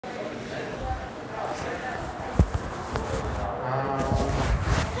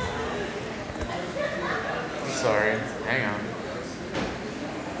Sorry, hang on.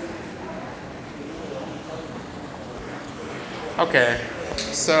 Okay,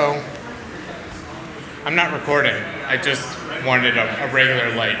 so I'm not recording. I just wanted a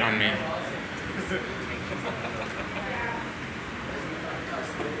regular light on me.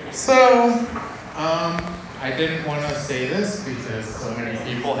 So, I didn't want to say this because so many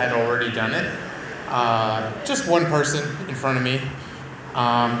people had already done it. Just one person in front of me,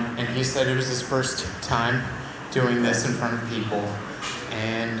 and he said it was his first time doing this in front of people,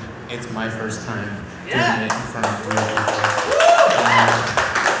 and it's my first time doing it in front of real people.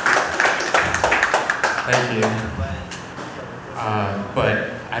 Thank you.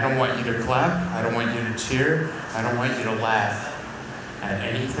 But I don't want you to clap. I don't want you to cheer. I don't want you to laugh at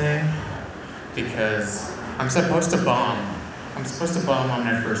anything because I'm supposed to bomb. I'm supposed to bomb on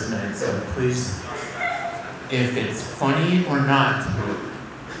my first night. So please, if it's funny or not,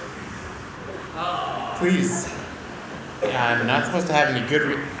 please. Yeah, I'm not supposed to have any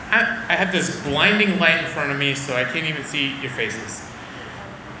good. I have this blinding light in front of me, so I can't even see your faces.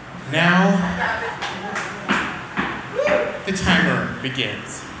 Now, the timer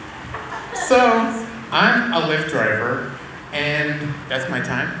begins. So, I'm a Lyft driver, and that's my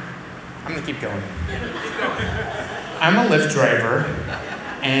time. I'm gonna keep going. I'm a Lyft driver,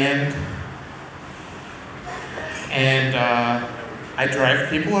 and I drive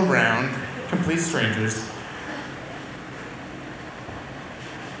people around, complete strangers.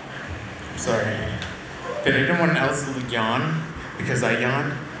 Sorry. Did anyone else yawn? Because I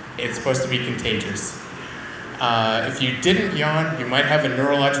yawn. It's supposed to be contagious. If you didn't yawn, you might have a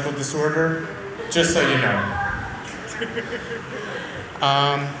neurological disorder. Just so you know.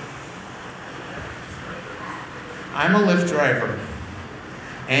 I'm a Lyft driver,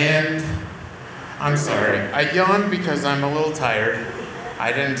 and I'm sorry. I yawned because I'm a little tired.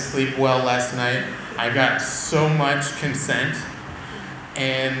 I didn't sleep well last night. I got so much consent,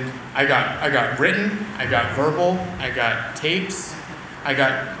 and I got written, I got verbal, I got tapes,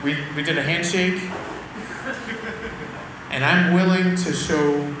 we did a handshake, and I'm willing to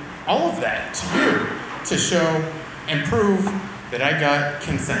show all of that to you to show and prove that I got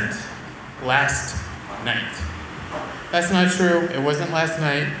consent last night. That's not true. It wasn't last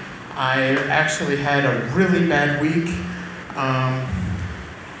night. I actually had a really bad week. I'm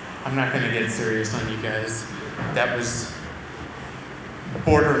not gonna get serious on you guys. That was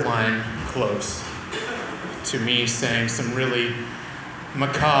borderline close to me saying some really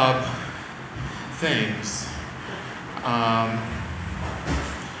macabre things.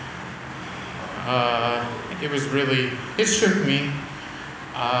 It shook me.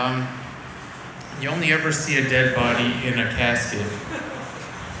 Um, you only ever see a dead body in a casket.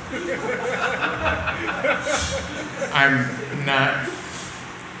 I'm not,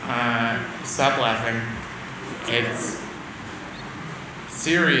 stop laughing. It's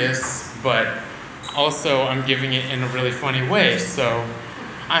serious, but also I'm giving it in a really funny way. So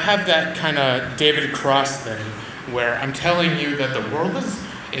I have that kind of David Cross thing where I'm telling you that the world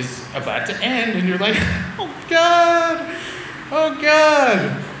is about to end, and you're like, oh God,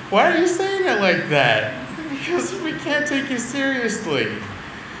 why are you saying it like that? Because we can't take you seriously.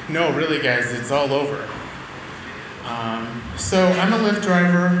 No, really, guys, it's all over. So I'm a Lyft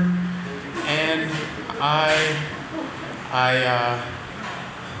driver, and I, uh,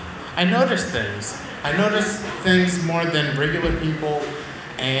 I notice things. I notice things more than regular people,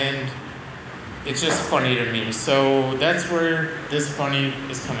 and it's just funny to me. So that's where this funny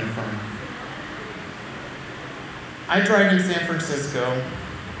is coming from. I drive in San Francisco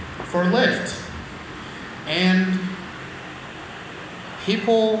for Lyft, and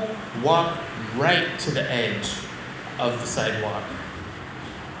people walk right to the edge of the sidewalk.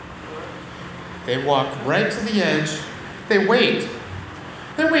 They walk right to the edge. They wait.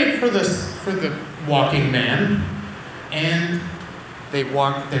 They wait for the walking man, and they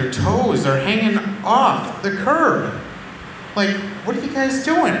walk. Their toes are hanging off the curb. Like, what are you guys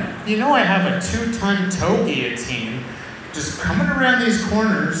doing? You know I have a 2-ton toe guillotine just coming around these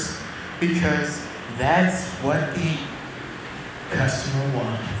corners because that's what the customer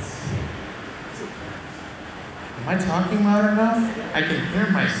wants. Am I talking loud enough? I can hear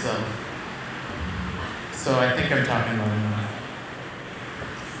myself. So I think I'm talking loud enough.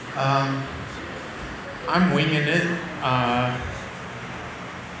 I'm winging it.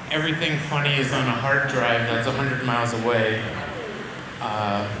 Everything funny is on a hard drive that's 100 miles away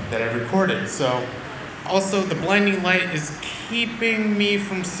that I recorded. So, also, the blinding light is keeping me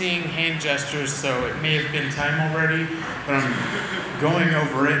from seeing hand gestures, so it may have been time already, but I'm going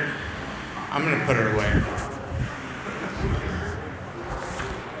over it. I'm gonna put it away.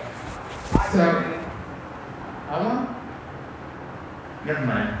 So, Never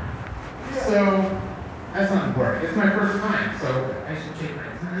mind. So, that's not important. It's my first time, so I should take my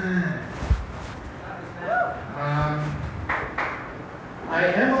time. I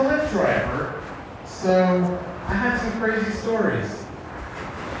am a Lyft driver, so I have some crazy stories.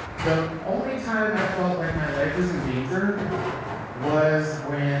 The only time I felt like my life was in danger was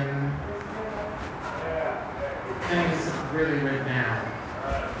when things really went down.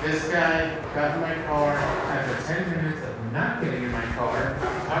 This guy got in my car after 10 minutes of not getting in my car,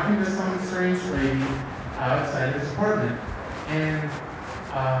 talking to some strange lady outside his apartment. And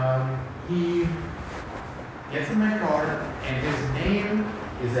he gets in my car, and his name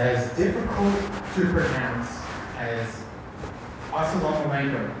is as difficult to pronounce as Assalamu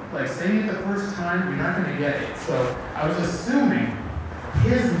alaikum. Like saying it the first time, you're not going to get it. So I was assuming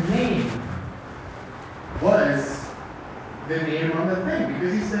his name was the name on the thing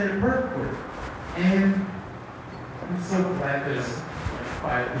because he said it perfectly. And I'm so glad there's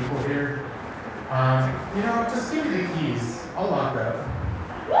like 5 people here. Just give me the keys. I'll lock up.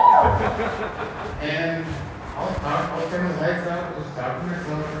 And I'll turn the lights out, just talk to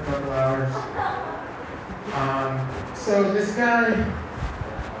myself for a couple hours. So this guy, it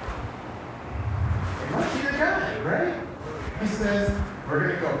must be the guy, right? He says, we're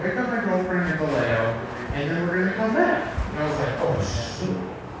gonna go pick up my girlfriend in Vallejo, and then we're gonna come back. And I was like, oh shoot,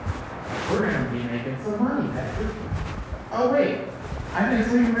 we're gonna be making some money, Patrick. Oh wait, I didn't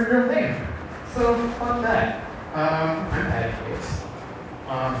tell you my real name. So fuck that. I'm Patty Cakes.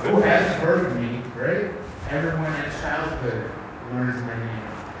 Who hasn't heard of me, right? Everyone in childhood learns my name.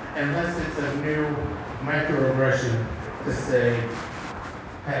 Unless it's a new microaggression to say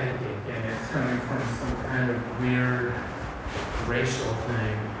patty cake and it's coming from some kind of weird racial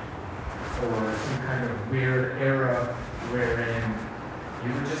thing or some kind of weird era wherein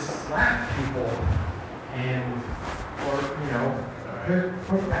you would just slap people and,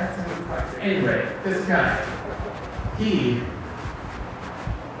 put rats in the box. Anyway, this guy, he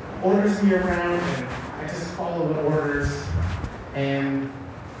orders me around and I just follow the orders and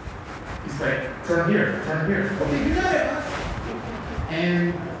he's like, turn here. Okay, you got it.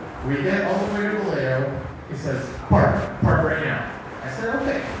 And we get all the way to Vallejo. He says, park right now. I said,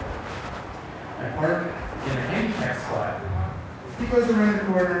 okay. I park in a handicap spot. He goes around the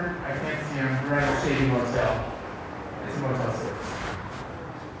corner. I can't see him. We're at a shady motel. It's a Motel 6.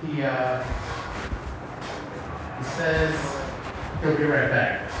 He says he'll be right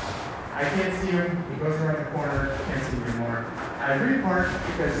back. I can't see him. He goes around the corner. Can't see him anymore. I repark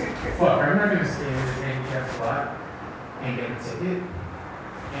because, fuck, I'm not going to stay in this handicap spot and get a ticket.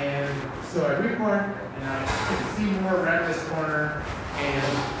 And so I repark, and I can see more around this corner,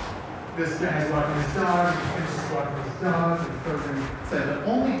 and this guy's walking his dog, and he's just walking his dog, and the person said the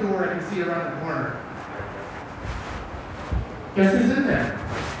only door I can see around the corner. Guess who's in there?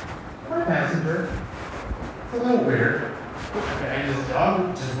 My passenger. It's a little weird. The guy and his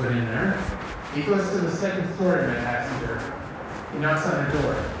dog just went in there. He goes to the second story, my passenger. He knocks on the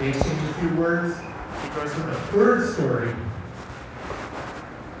door. They exchange a few words. He goes to the third story.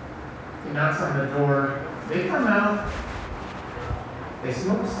 He knocks on the door. They come out. They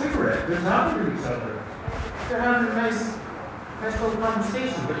smoke a cigarette. They're talking to each other. They're having a nice little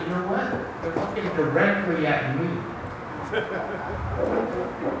conversation. But you know what? They're looking directly at me.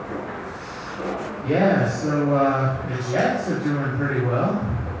 Yeah, so the Jets are doing pretty well.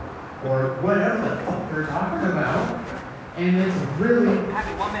 Or whatever the fuck they're talking about. And it's really...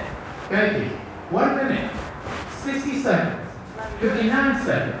 Happy 1 minute. Thank you. 1 minute. 60 seconds. 59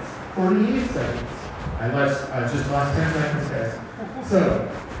 seconds. 48 seconds. I just lost 10 seconds, guys. So,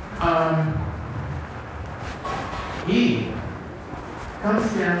 he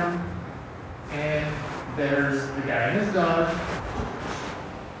comes down, and there's the guy and his dog,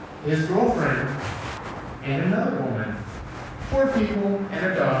 his girlfriend, and another woman. 4 people and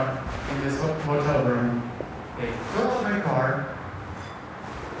a dog in this motel room. They fill up my car.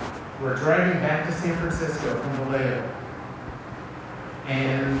 We're driving back to San Francisco from Vallejo.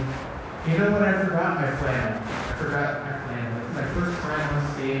 And you know what? I forgot my flannel. It's my first time on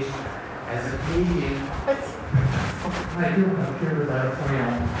stage as a comedian. What can I do up here without a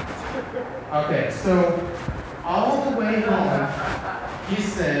flannel? Okay, so all the way home, he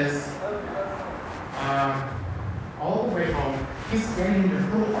says, all the way home, he's getting into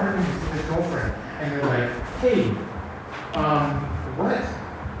little arguments with his girlfriend. And they're like, hey, what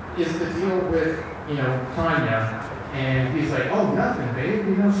is the deal with, Tanya? And he's like, oh, nothing, babe.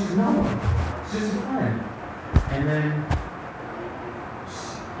 She's no one. She's just a friend. And then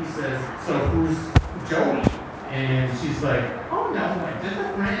he says, so who's Joey? And she's like, oh, no, I'm just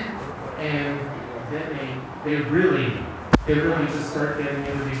a friend. And then they they really just start getting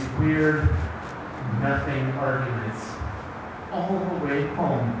into these weird, nothing arguments all the way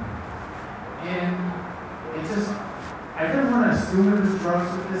home. And it just, I didn't want to assume it was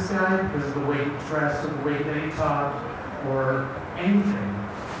drugs with this guy because of the way he dressed or the way they talked or anything.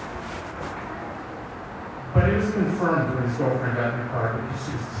 But it was confirmed when his girlfriend got in the car because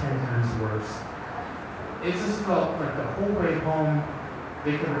she was 10 times worse. It just felt like the whole way home,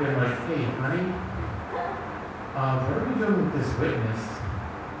 they could have been like, hey, honey, what are we doing with this witness?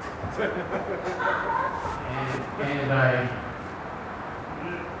 and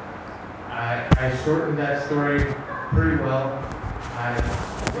I shortened that story pretty well. I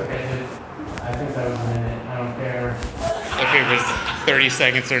think that was a minute. I don't care if it was 30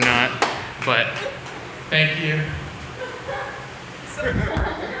 seconds or not, but thank you.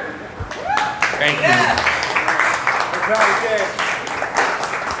 Thank you.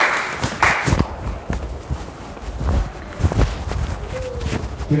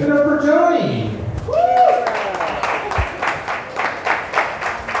 Give it up for Johnny.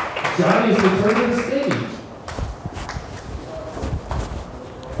 Johnny is returning to the stage.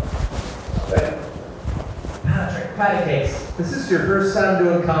 Patty cakes. This is your first time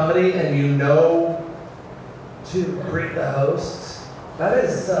doing comedy and you know to greet the host. That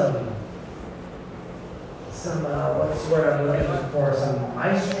is some what's the word I'm looking for? Some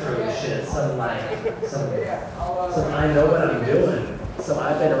maestro shit. Some I know what I'm doing. So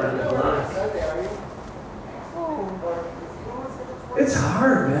I've been around the block. It's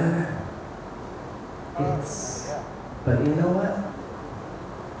hard, man. But you know what?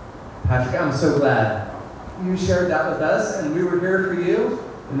 Patrick, I'm so glad you shared that with us, and we were here for you,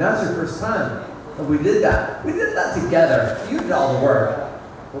 and that's your first time. And we did that. We did that together. You did all the work.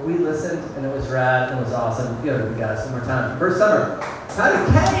 But we listened, and it was rad, and it was awesome. You have to guys one more time. First summer,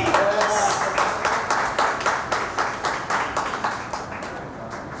 Patty Cakes!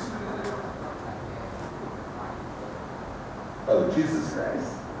 Oh, Jesus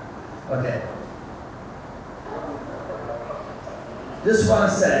Christ. Okay. Just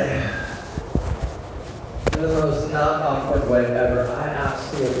want to say, in the most not awkward way ever, I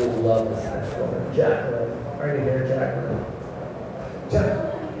absolutely love this next woman, Jacqueline. Are you here, Jacqueline?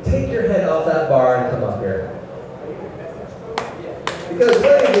 Jacqueline, take your head off that bar and come up here. Because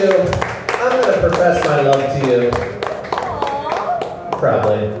when you do, I'm going to profess my love to you.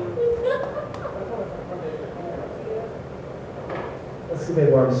 Probably. Let's give me a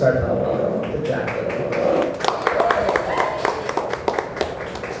warm start to the welcome to Jacqueline.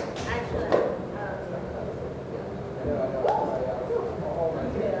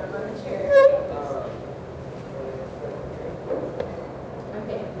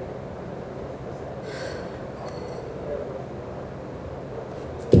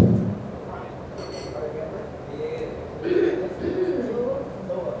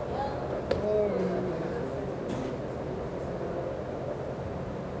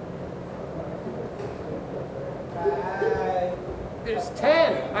 There's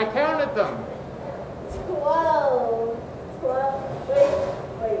 10. I counted them. 12.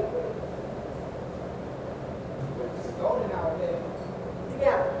 Wait. It's golden now, okay?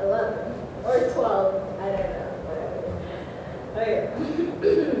 Yeah, 11. Or 12. I don't know. Whatever. Okay.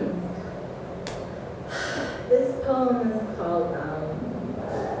 This poem is called,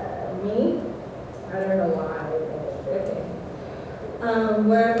 Me. I don't know why, but okay.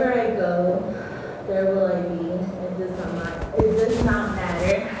 Wherever I go, there will I be. It does not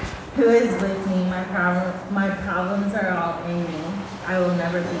matter who is with me. My problems are all in me. I will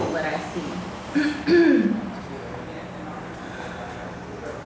never be what I see.